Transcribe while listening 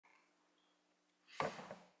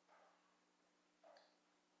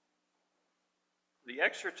The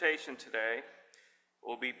exhortation today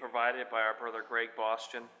will be provided by our brother Greg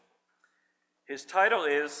Boston. His title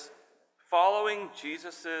is Following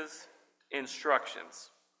Jesus'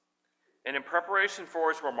 Instructions. And in preparation for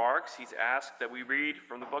his remarks, he's asked that we read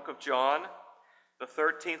from the book of John, the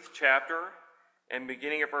 13th chapter, and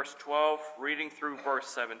beginning at verse 12, reading through verse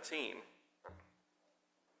 17.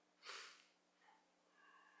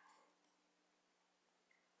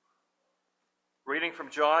 Reading from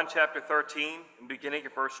John chapter 13 and beginning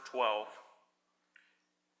at verse 12.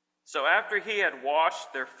 So after he had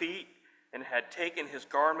washed their feet and had taken his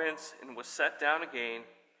garments and was set down again,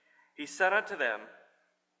 he said unto them,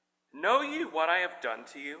 Know ye what I have done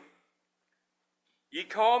to you? Ye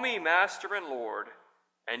call me Master and Lord,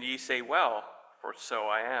 and ye say, Well, for so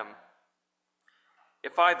I am.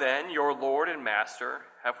 If I then, your Lord and Master,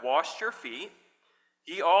 have washed your feet,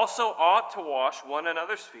 ye also ought to wash one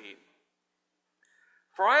another's feet.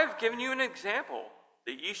 For I have given you an example,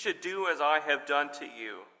 that ye should do as I have done to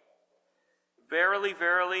you. Verily,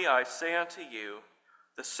 verily, I say unto you,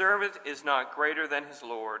 the servant is not greater than his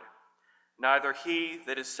Lord, neither he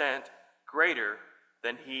that is sent greater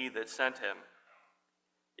than he that sent him.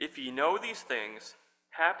 If ye know these things,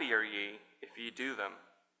 happy are ye if ye do them.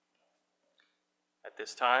 At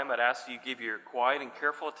this time, I'd ask you to give your quiet and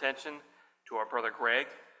careful attention to our brother Greg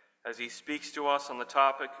as he speaks to us on the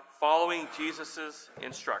topic, Following Jesus'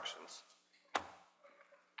 Instructions.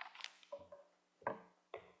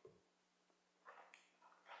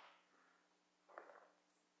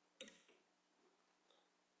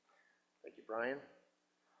 Thank you, Brian.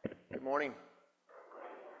 Good morning.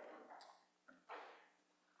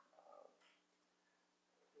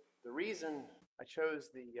 The reason I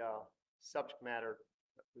chose the subject matter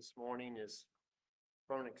this morning is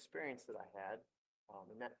from an experience that I had,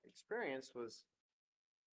 and that experience was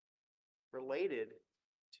related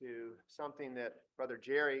to something that Brother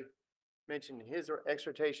Jerry mentioned in his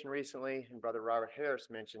exhortation recently, and Brother Robert Harris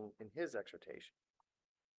mentioned in his exhortation.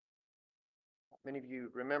 Many of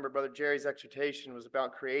you remember Brother Jerry's exhortation was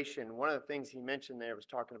about creation. One of the things he mentioned there was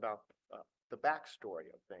talking about the backstory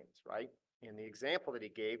of things, right? And the example that he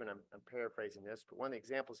gave, and I'm paraphrasing this, but one of the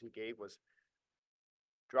examples he gave was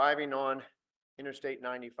driving on Interstate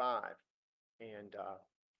 95. And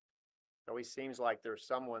it always seems like there's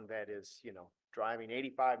someone that is, driving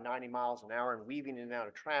 85, 90 miles an hour and weaving in and out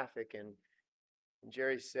of traffic. And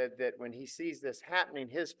Jerry said that when he sees this happening,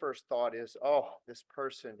 his first thought is, oh, this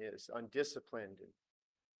person is undisciplined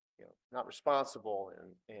and not responsible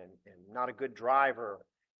and not a good driver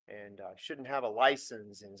and shouldn't have a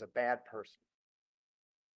license and is a bad person.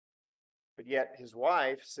 But yet his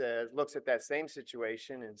wife looks at that same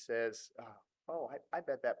situation and says, oh, I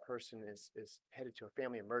bet that person is headed to a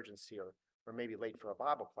family emergency or maybe late for a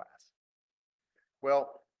Bible class.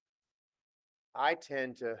 Well, I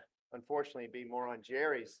tend to, unfortunately, be more on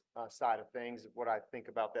Jerry's side of things, what I think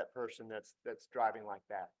about that person that's driving like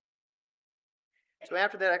that. So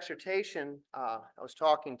after that exhortation, I was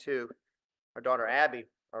talking to our daughter Abby,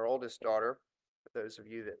 our oldest daughter, for those of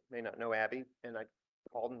you that may not know Abby, and I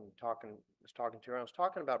called and was talking to her. I was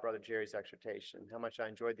talking about Brother Jerry's exhortation, how much I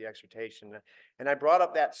enjoyed the exhortation. And I brought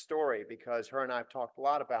up that story because her and I have talked a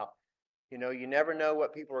lot about, you never know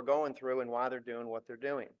what people are going through and why they're doing what they're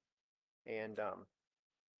doing. And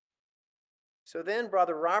so then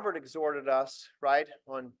Brother Robert exhorted us, right,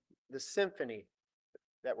 on the symphony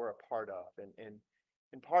that we're a part of.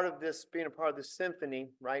 And part of this, being a part of the symphony,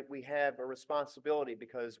 right, we have a responsibility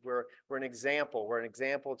because we're an example. We're an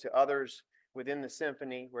example to others within the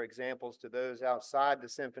symphony. We're examples to those outside the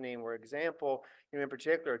symphony, and we're example, in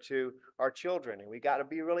particular, to our children. And we got to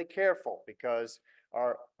be really careful because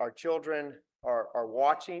our children are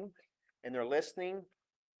watching and they're listening,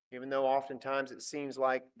 even though oftentimes it seems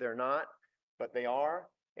like they're not, but they are,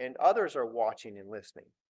 and others are watching and listening.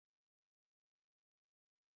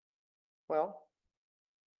 Well,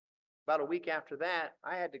 about a week after that,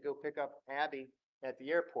 I had to go pick up Abby at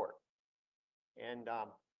the airport. And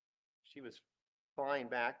she was flying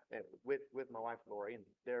back with my wife, Lori, and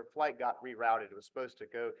their flight got rerouted. It was supposed to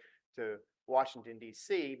go to Washington,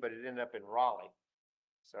 D.C., but it ended up in Raleigh.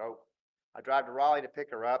 So I drive to Raleigh to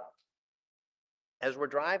pick her up. As we're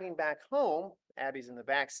driving back home, Abby's in the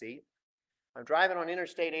back seat. I'm driving on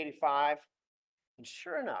Interstate 85, and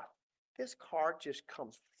sure enough, this car just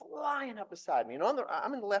comes flying up beside me. And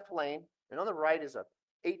I'm in the left lane, and on the right is a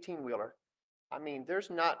 18-wheeler. I mean, there's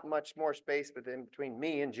not much more space between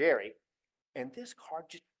me and Jerry. And this car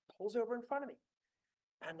just pulls over in front of me.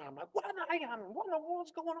 And I'm like, what in the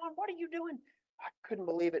world's going on? What are you doing? I couldn't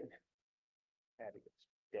believe it. Abby goes,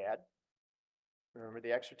 Dad, remember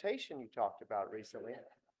the exhortation you talked about recently?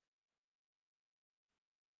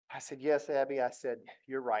 I said, yes, Abby. I said,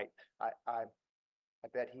 you're right. I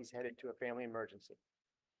bet he's headed to a family emergency.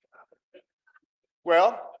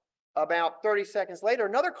 Well, about 30 seconds later,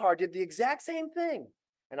 another car did the exact same thing.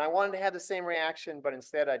 And I wanted to have the same reaction, but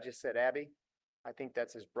instead I just said, Abby, I think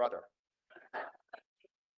that's his brother.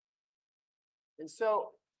 And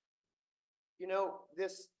so, the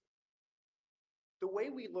way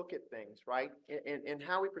we look at things, right, and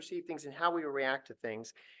how we perceive things and how we react to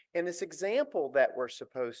things, and this example that we're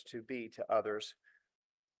supposed to be to others,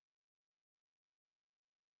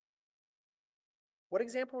 what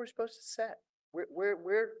example are we supposed to set?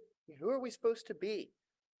 Who are we supposed to be?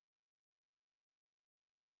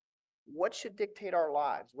 What should dictate our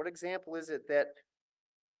lives? What example is it that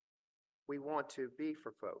we want to be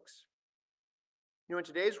for folks? In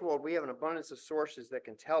today's world, we have an abundance of sources that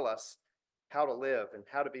can tell us how to live and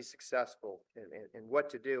how to be successful and what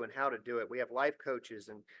to do and how to do it. We have life coaches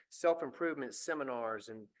and self-improvement seminars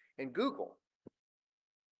and Google.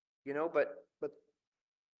 But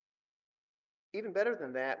even better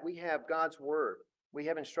than that, we have God's word. We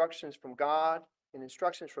have instructions from God and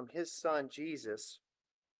instructions from his son, Jesus,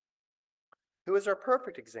 who is our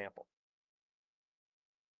perfect example,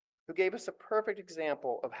 who gave us a perfect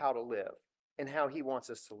example of how to live and how he wants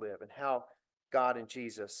us to live and how God and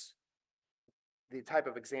Jesus, the type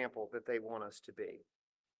of example that they want us to be.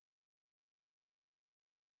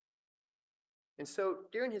 And so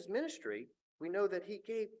during his ministry, we know that he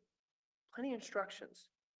gave plenty of instructions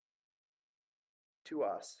to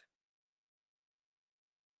us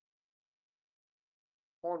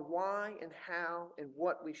on why and how and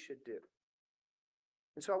what we should do.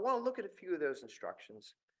 And so I want to look at a few of those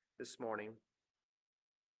instructions this morning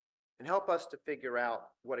and help us to figure out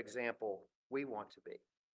what example we want to be.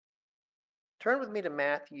 Turn with me to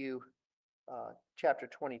Matthew chapter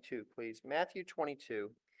 22, please. Matthew 22, and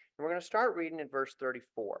we're going to start reading in verse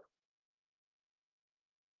 34.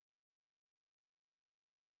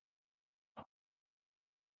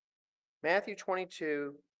 Matthew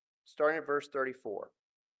 22, starting at verse 34.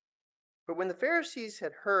 But when the Pharisees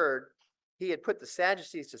had heard he had put the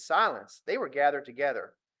Sadducees to silence, they were gathered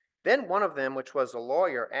together. Then one of them, which was a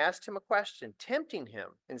lawyer, asked him a question, tempting him,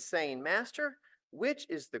 and saying, Master, which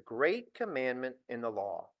is the great commandment in the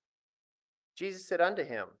law? Jesus said unto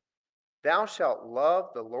him, Thou shalt love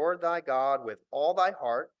the Lord thy God with all thy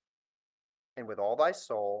heart, and with all thy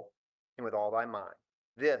soul, and with all thy mind.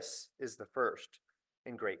 This is the first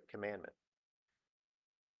and great commandment.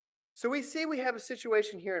 So we see we have a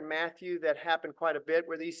situation here in Matthew that happened quite a bit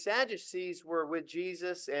where these Sadducees were with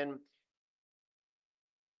Jesus, and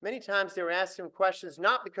many times they were asking him questions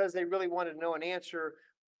not because they really wanted to know an answer,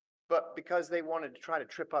 but because they wanted to try to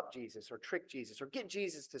trip up Jesus or trick Jesus or get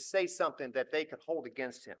Jesus to say something that they could hold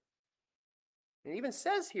against him. It even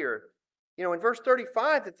says here, in verse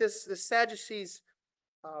 35 that this Sadducees'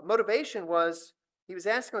 motivation was he was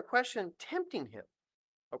asking a question tempting him.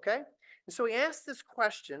 Okay? And so he asked this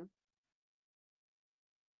question,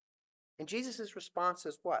 and Jesus' response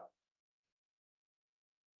is what?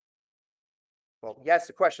 Well, he asks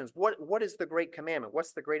the questions, what is the great commandment?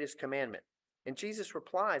 What's the greatest commandment? And Jesus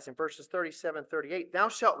replies in verses 37, 38, Thou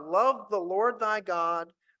shalt love the Lord thy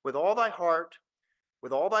God with all thy heart,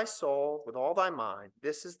 with all thy soul, with all thy mind.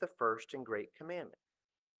 This is the first and great commandment.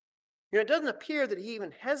 It doesn't appear that he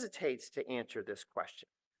even hesitates to answer this question.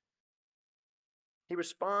 He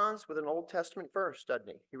responds with an Old Testament verse, doesn't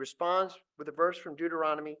he? He responds with a verse from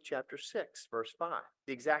Deuteronomy chapter 6, verse 5,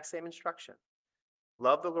 the exact same instruction.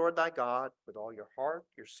 Love the Lord thy God with all your heart,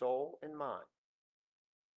 your soul, and mind.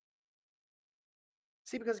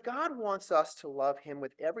 See, because God wants us to love him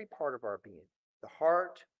with every part of our being, the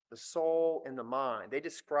heart, the soul, and the mind. They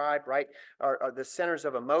describe, right, are the centers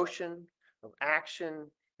of emotion, of action,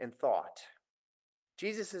 and thought.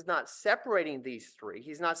 Jesus is not separating these three.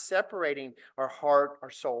 He's not separating our heart, our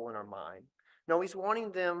soul, and our mind. No, he's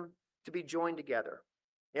wanting them to be joined together.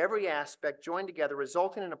 Every aspect joined together,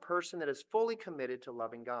 resulting in a person that is fully committed to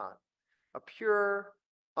loving God. A pure,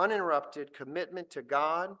 uninterrupted commitment to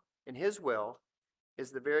God and his will is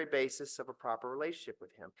the very basis of a proper relationship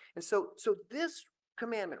with him. And so this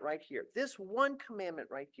commandment right here, this one commandment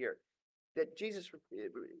right here, that Jesus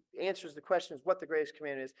answers the question is what the greatest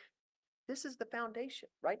commandment is. This is the foundation,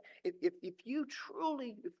 right? If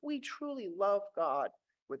we truly love God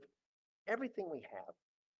with everything we have,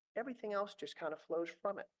 everything else just kind of flows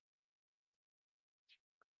from it.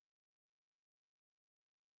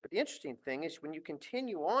 But the interesting thing is when you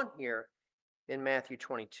continue on here in Matthew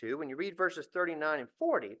 22, when you read verses 39 and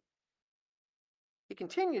 40, he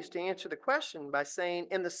continues to answer the question by saying,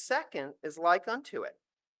 And the second is like unto it.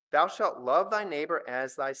 Thou shalt love thy neighbor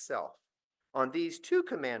as thyself. On these two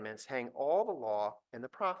commandments hang all the law and the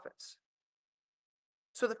prophets.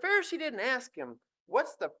 So the Pharisee didn't ask him,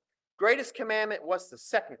 what's the greatest commandment? What's the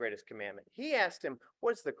second greatest commandment? He asked him,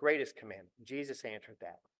 what's the greatest commandment? Jesus answered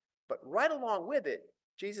that. But right along with it,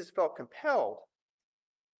 Jesus felt compelled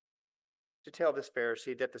to tell this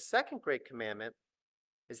Pharisee that the second great commandment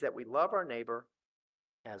is that we love our neighbor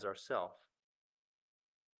as ourselves.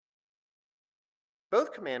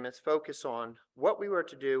 Both commandments focus on what we were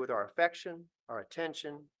to do with our affection, our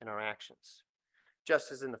attention, and our actions.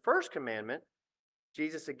 Just as in the first commandment,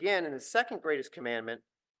 Jesus again in the second greatest commandment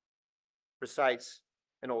recites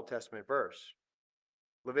an Old Testament verse.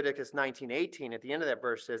 Leviticus 19:18 at the end of that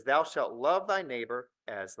verse says, "Thou shalt love thy neighbor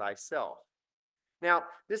as thyself." Now,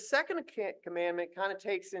 this second commandment kind of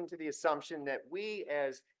takes into the assumption that we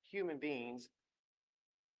as human beings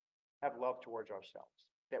have love towards ourselves,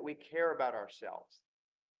 that we care about ourselves,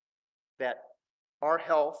 that our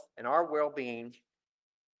health and our well-being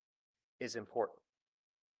is important.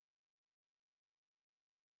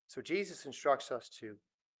 So Jesus instructs us to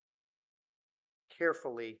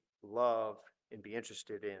carefully love and be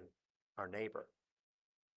interested in our neighbor.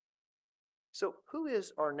 So who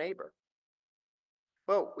is our neighbor?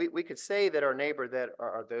 Well, we could say that our neighbor that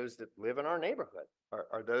are those that live in our neighborhood,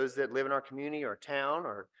 are those that live in our community or town,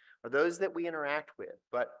 or those that we interact with.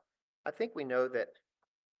 But I think we know that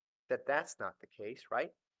that's not the case,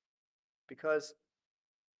 right? Because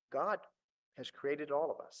God has created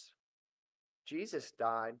all of us. Jesus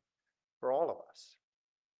died for all of us.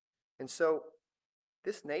 And so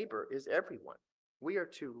this neighbor is everyone. We are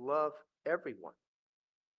to love everyone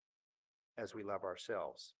as we love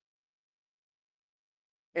ourselves.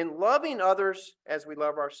 In loving others as we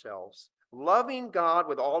love ourselves, loving God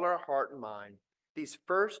with all our heart and mind, these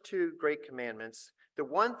first two great commandments, the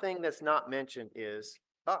one thing that's not mentioned is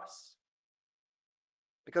us.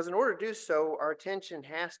 Because in order to do so, our attention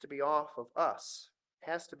has to be off of us,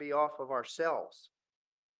 has to be off of ourselves.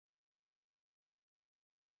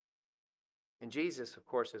 And Jesus, of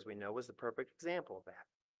course, as we know, was the perfect example of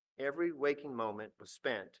that. Every waking moment was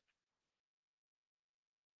spent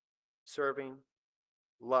serving,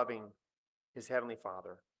 loving his Heavenly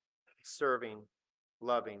Father, serving,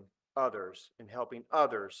 loving others, and helping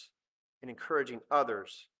others, and encouraging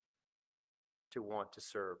others to want to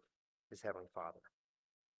serve his Heavenly Father.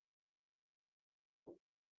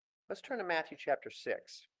 Let's turn to Matthew chapter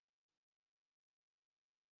 6.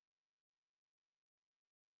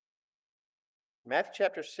 Matthew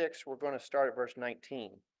chapter 6, we're going to start at verse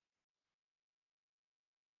 19.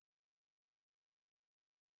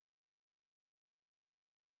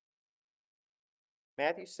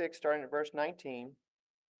 Matthew 6, starting at verse 19.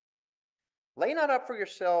 Lay not up for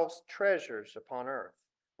yourselves treasures upon earth,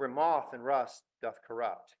 where moth and rust doth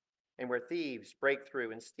corrupt, and where thieves break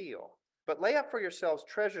through and steal. But lay up for yourselves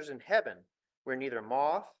treasures in heaven, where neither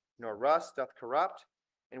moth nor rust doth corrupt,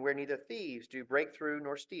 and where neither thieves do break through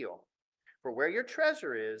nor steal. For where your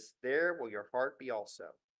treasure is, there will your heart be also.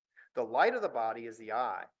 The light of the body is the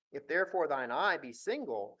eye. If therefore thine eye be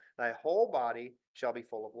single, thy whole body shall be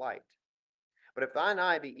full of light. But if thine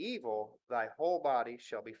eye be evil, thy whole body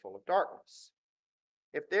shall be full of darkness.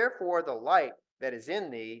 If therefore the light that is in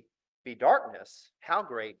thee be darkness, how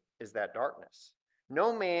great is that darkness?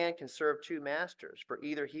 No man can serve two masters, for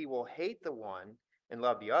either he will hate the one and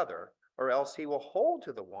love the other, or else he will hold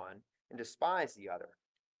to the one and despise the other.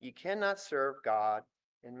 Ye cannot serve God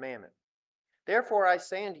and mammon. Therefore I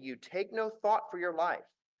say unto you, take no thought for your life,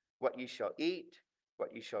 what ye shall eat, what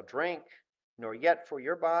ye shall drink, nor yet for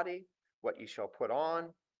your body, what ye shall put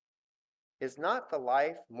on. Is not the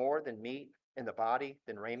life more than meat, and the body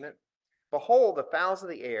than raiment? Behold the fowls of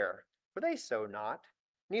the air, for they sow not,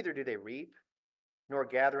 neither do they reap, nor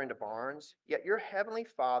gather into barns, yet your heavenly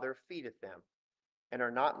Father feedeth them. And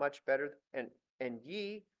are not much better, and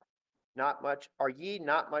ye not much, are ye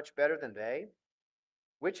not much better than they?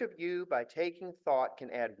 Which of you by taking thought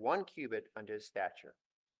can add 1 cubit unto his stature?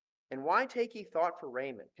 And why take ye thought for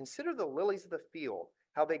raiment? Consider the lilies of the field,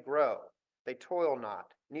 how they grow. They toil not,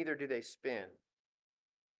 neither do they spin.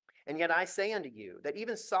 And yet I say unto you, that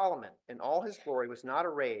even Solomon in all his glory was not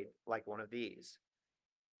arrayed like one of these.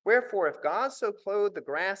 Wherefore, if God so clothe the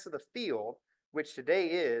grass of the field, which today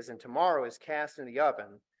is, and tomorrow is cast in the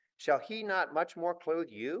oven, shall he not much more clothe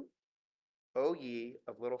you, O ye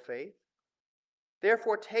of little faith?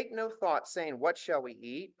 Therefore take no thought, saying, what shall we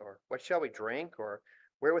eat, or what shall we drink, or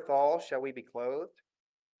wherewithal shall we be clothed?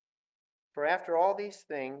 For after all these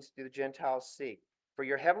things do the Gentiles seek. For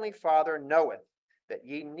your heavenly Father knoweth that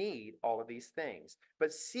ye need all of these things.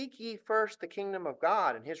 But seek ye first the kingdom of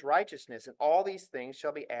God and his righteousness, and all these things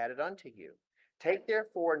shall be added unto you. Take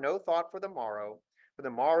therefore no thought for the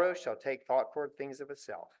morrow shall take thought for things of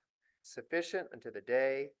itself. Sufficient unto the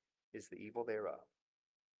day is the evil thereof.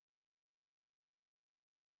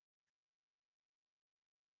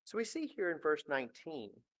 So we see here in verse 19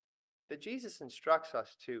 that Jesus instructs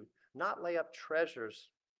us to not lay up treasures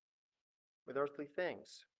with earthly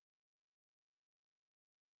things,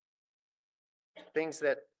 things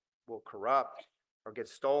that will corrupt or get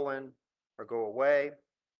stolen or go away,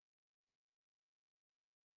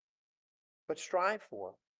 but strive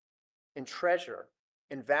for and treasure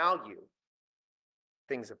and value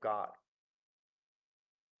things of God,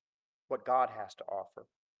 what God has to offer.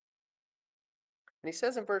 And he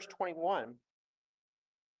says in verse 21,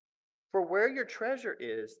 for where your treasure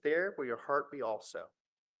is, there will your heart be also.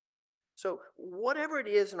 So whatever it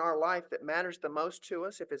is in our life that matters the most to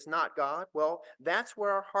us, if it's not God, well, that's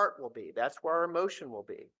where our heart will be. That's where our emotion will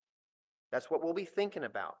be. That's what we'll be thinking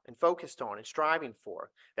about and focused on and striving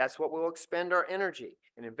for. That's what we'll expend our energy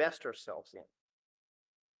and invest ourselves in.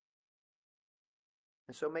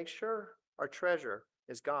 And so make sure our treasure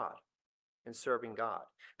is God and serving God.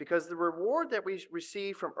 Because the reward that we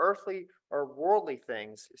receive from earthly or worldly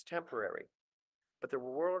things is temporary. But the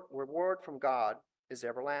reward from God is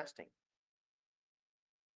everlasting.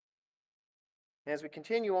 And as we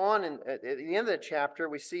continue on at the end of the chapter,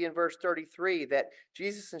 we see in verse 33 that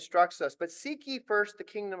Jesus instructs us, but seek ye first the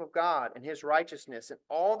kingdom of God and his righteousness, and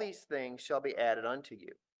all these things shall be added unto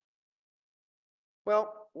you.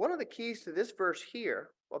 Well, one of the keys to this verse here,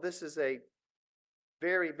 well, this is a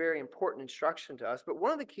very, very important instruction to us, but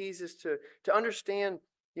one of the keys is to understand,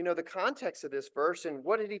 the context of this verse and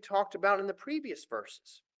what had he talked about in the previous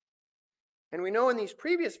verses. And we know in these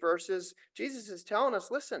previous verses, Jesus is telling us,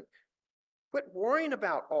 listen, quit worrying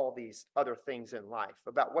about all these other things in life,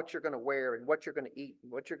 about what you're going to wear and what you're going to eat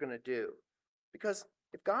and what you're going to do. Because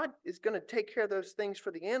if God is going to take care of those things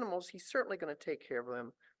for the animals, he's certainly going to take care of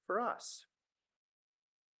them for us.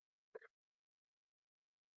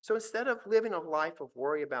 So instead of living a life of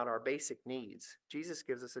worry about our basic needs, Jesus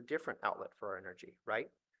gives us a different outlet for our energy, right?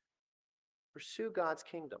 Pursue God's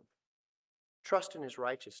kingdom. Trust in his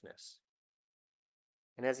righteousness.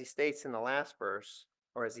 And as he states in the last verse,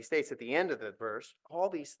 or as he states at the end of the verse, all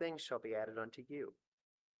these things shall be added unto you.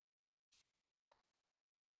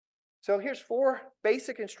 So here's 4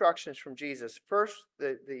 basic instructions from Jesus. First,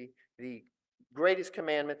 the greatest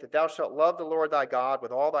commandment, that thou shalt love the Lord thy God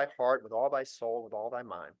with all thy heart, with all thy soul, with all thy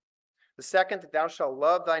mind. The second, that thou shalt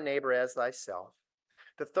love thy neighbor as thyself.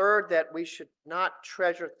 The third, that we should not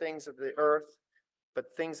treasure things of the earth,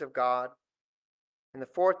 but things of God. And the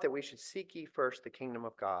fourth, that we should seek ye first the kingdom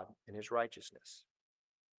of God and his righteousness.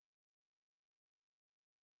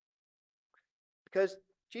 Because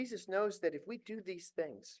Jesus knows that if we do these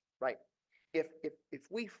things, right, if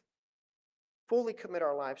we fully commit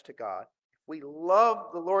our lives to God, if we love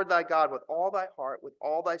the Lord thy God with all thy heart, with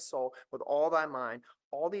all thy soul, with all thy mind,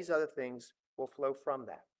 all these other things will flow from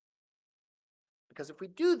that. Because if we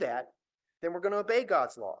do that, then we're going to obey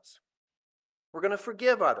God's laws. We're going to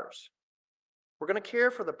forgive others. We're going to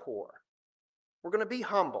care for the poor. We're going to be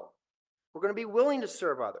humble. We're going to be willing to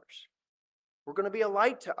serve others. We're going to be a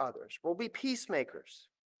light to others. We'll be peacemakers.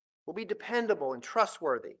 We'll be dependable and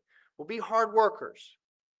trustworthy. We'll be hard workers.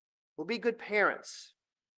 We'll be good parents.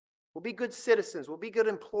 We'll be good citizens. We'll be good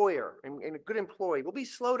employer and a good employee. We'll be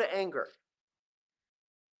slow to anger.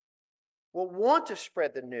 We'll want to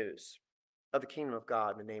spread the news of the kingdom of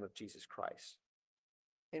God in the name of Jesus Christ.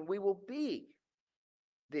 And we will be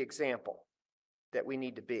the example that we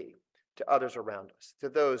need to be to others around us, to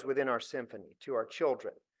those within our symphony, to our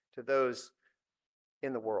children, to those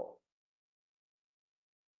in the world.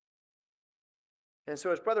 And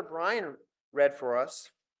so as Brother Brian read for us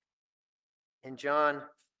in John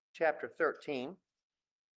chapter 13,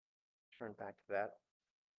 turn back to that.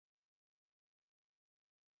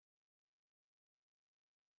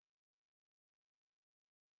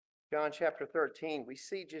 John chapter 13, we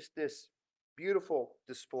see just this beautiful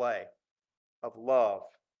display of love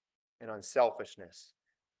and unselfishness.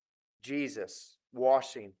 Jesus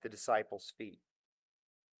washing the disciples' feet.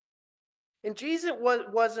 And Jesus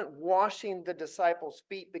wasn't washing the disciples'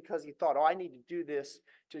 feet because he thought, I need to do this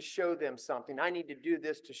to show them something. I need to do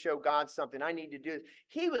this to show God something. I need to do this.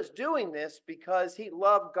 He was doing this because he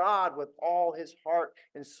loved God with all his heart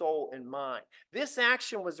and soul and mind. This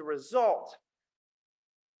action was a result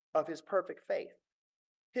of his perfect faith.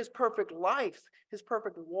 His perfect life, his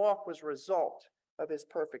perfect walk was a result of his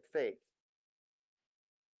perfect faith.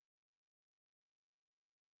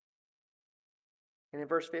 And in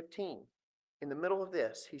verse 15, in the middle of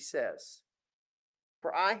this, he says,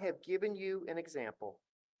 for I have given you an example,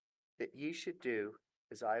 that ye should do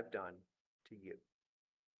as I have done to you.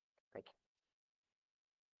 Thank you.